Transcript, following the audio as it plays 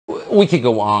We could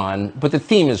go on, but the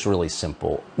theme is really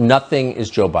simple. Nothing is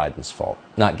Joe Biden's fault.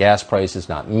 Not gas prices,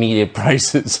 not media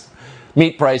prices,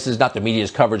 meat prices, not the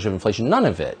media's coverage of inflation, none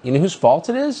of it. You know whose fault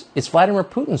it is? It's Vladimir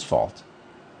Putin's fault.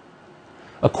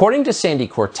 According to Sandy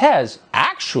Cortez,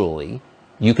 actually,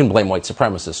 you can blame white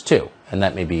supremacists too, and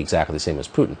that may be exactly the same as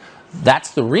Putin.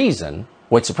 That's the reason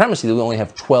white supremacy, that we only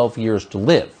have 12 years to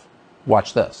live.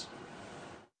 Watch this.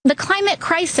 The climate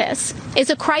crisis is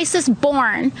a crisis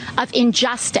born of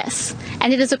injustice,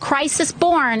 and it is a crisis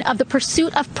born of the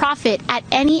pursuit of profit at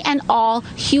any and all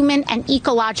human and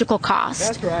ecological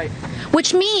cost. That's right.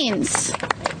 Which means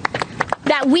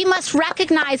that we must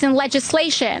recognize in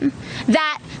legislation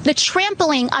that the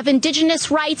trampling of indigenous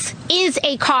rights is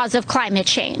a cause of climate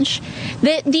change.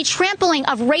 The trampling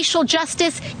of racial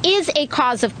justice is a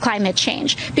cause of climate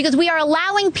change, because we are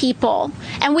allowing people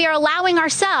and we are allowing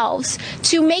ourselves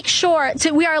to make sure,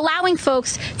 we are allowing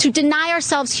folks to deny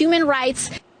ourselves human rights.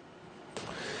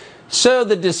 So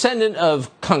the descendant of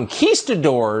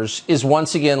conquistadors is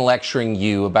once again lecturing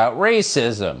you about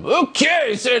racism.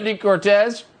 Okay, Sandy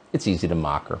Cortez. It's easy to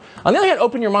mock her. On the other hand,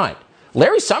 open your mind.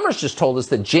 Larry Summers just told us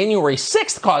that January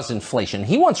 6th caused inflation.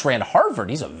 He once ran Harvard.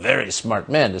 He's a very smart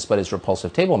man, despite his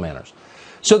repulsive table manners.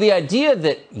 So the idea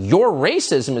that your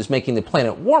racism is making the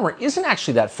planet warmer isn't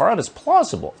actually that far out. It's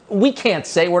plausible. We can't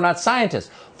say, we're not scientists.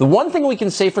 The one thing we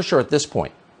can say for sure at this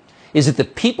point is that the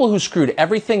people who screwed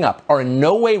everything up are in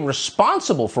no way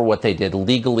responsible for what they did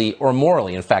legally or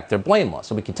morally. In fact, they're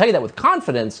blameless. And we can tell you that with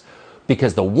confidence,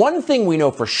 because the one thing we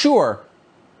know for sure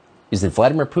is that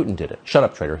Vladimir Putin did it. Shut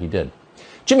up, traitor. He did.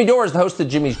 Jimmy Dore is the host of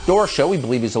the Jimmy Dore Show. We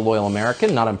believe he's a loyal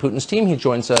American, not on Putin's team. He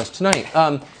joins us tonight.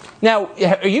 Now,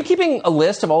 are you keeping a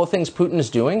list of all the things Putin is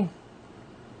doing?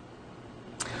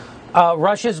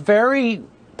 Russia's very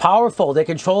powerful. They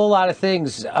control a lot of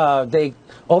things. They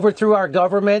overthrew our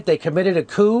government. They committed a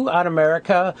coup on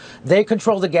America. They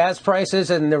control the gas prices,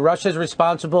 and Russia's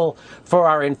responsible for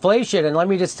our inflation. And let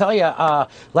me just tell you,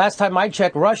 last time I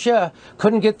checked, Russia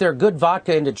couldn't get their good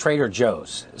vodka into Trader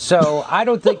Joe's. So I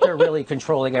don't think they're really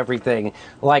controlling everything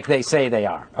like they say they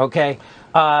are. Okay.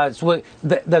 So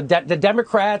the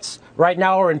Democrats right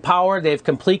now are in power. They have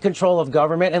complete control of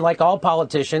government. And like all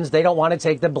politicians, they don't want to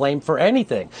take the blame for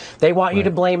anything. They want you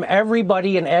to blame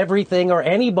everybody and everything, or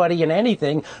anybody and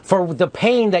anything, for the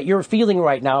pain that you're feeling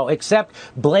right now, except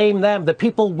blame them, the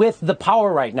people with the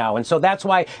power right now. And so that's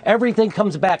why everything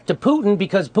comes back to Putin,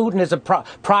 because Putin is a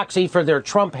proxy for their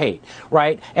Trump hate.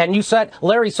 Right. And you said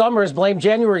Larry Summers blamed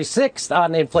January 6th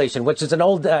on inflation, which is an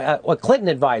old Clinton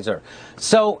advisor.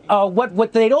 So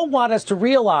what they don't want us to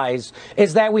realize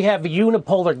is that we have a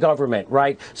unipolar government,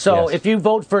 right? So if you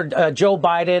vote for Joe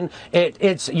Biden,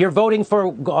 you're voting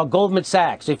for Goldman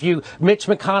Sachs. If you Mitch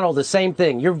McConnell, the same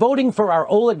thing. You're voting for our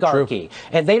oligarchy. True.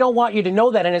 And they don't want you to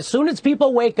know that. And as soon as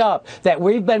people wake up that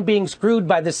we've been being screwed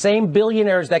by the same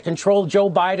billionaires that control Joe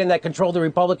Biden, that control the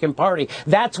Republican Party,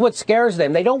 that's what scares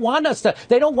them. They don't want us to.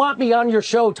 They don't want me on your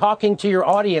show talking to your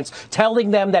audience,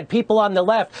 telling them that people on the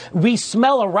left, we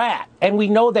smell a rat. And we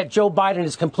know that Joe Biden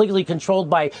is completely controlled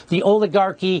by the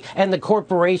oligarchy and the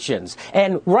corporations.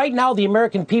 And right now, the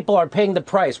American people are paying the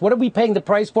price. What are we paying the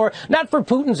price for? Not for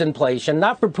Putin's inflation,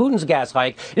 not for Putin's gas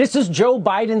hike. This is Joe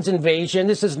Biden's invasion.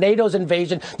 This is NATO's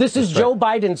invasion. This is Joe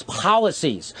Biden's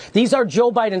policies. These are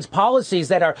Joe Biden's policies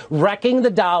that are wrecking the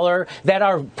dollar, that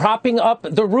are propping up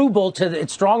the ruble to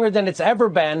it's stronger than it's ever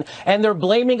been, and they're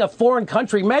blaming a foreign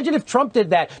country. Imagine if Trump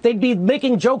did that. They'd be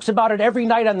making jokes about it every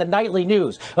night on the nightly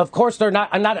news. Of course they're not.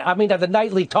 I mean, the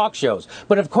nightly talk shows.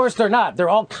 But of course they're not. They're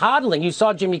all coddling. You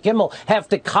saw Jimmy Kimmel have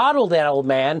to coddle that old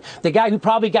man, the guy who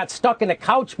probably got stuck in a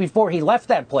couch before he left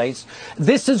that place.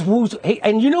 This is who's,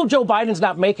 and you know Joe Biden's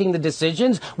not making the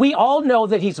decisions. We all know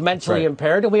that he's mentally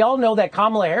impaired, and we all know that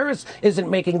Kamala Harris isn't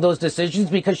making those decisions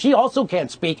because she also can't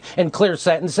speak in clear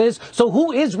sentences. So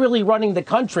who is really running the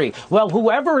country? Well,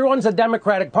 whoever runs the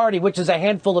Democratic Party, which is a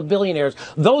handful of billionaires,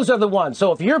 those are the ones.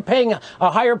 So if you're paying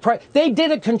a higher price, they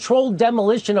did a controlled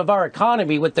demolition of our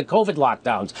economy with the COVID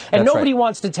lockdowns. And nobody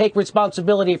wants to take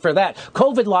responsibility for that.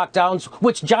 COVID lockdowns,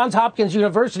 which Johns Hopkins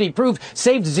University proved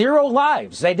saved 0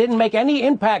 lives. They didn't make any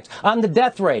impact on the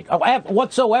death rate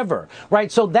whatsoever.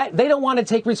 Right. So that they don't want to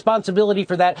take responsibility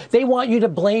for that. They want you to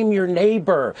blame your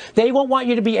neighbor. They won't want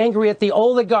you to be angry at the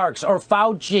oligarchs or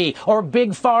Fauci or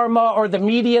Big Pharma or the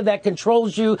media that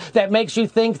controls you, that makes you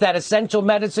think that essential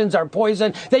medicines are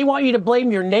poison. They want you to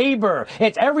blame your neighbor.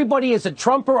 It's everybody is a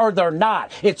Trumper or they're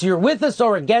not. It's your with us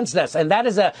or against us. And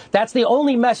that's the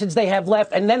only message they have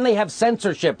left. And then they have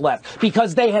censorship left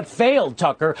because they have failed,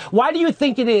 Tucker. Why do you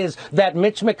think it is that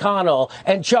Mitch McConnell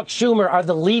and Chuck Schumer are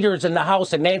the leaders in the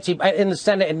House and Nancy in the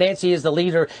Senate, and Nancy is the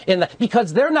leader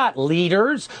because they're not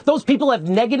leaders. Those people have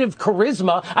negative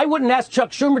charisma. I wouldn't ask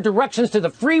Chuck Schumer directions to the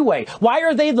freeway. Why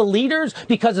are they the leaders?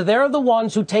 Because they're the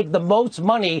ones who take the most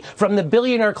money from the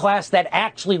billionaire class that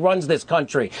actually runs this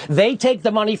country. They take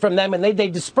the money from them and they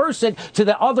disperse it to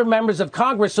the other members of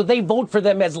Congress, so they vote for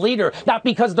them as leader, not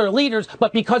because they're leaders,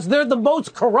 but because they're the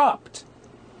most corrupt.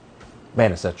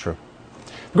 Man, is that true.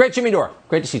 Great, Jimmy Dore.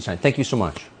 Great to see you tonight. Thank you so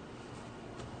much.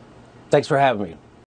 Thanks for having me.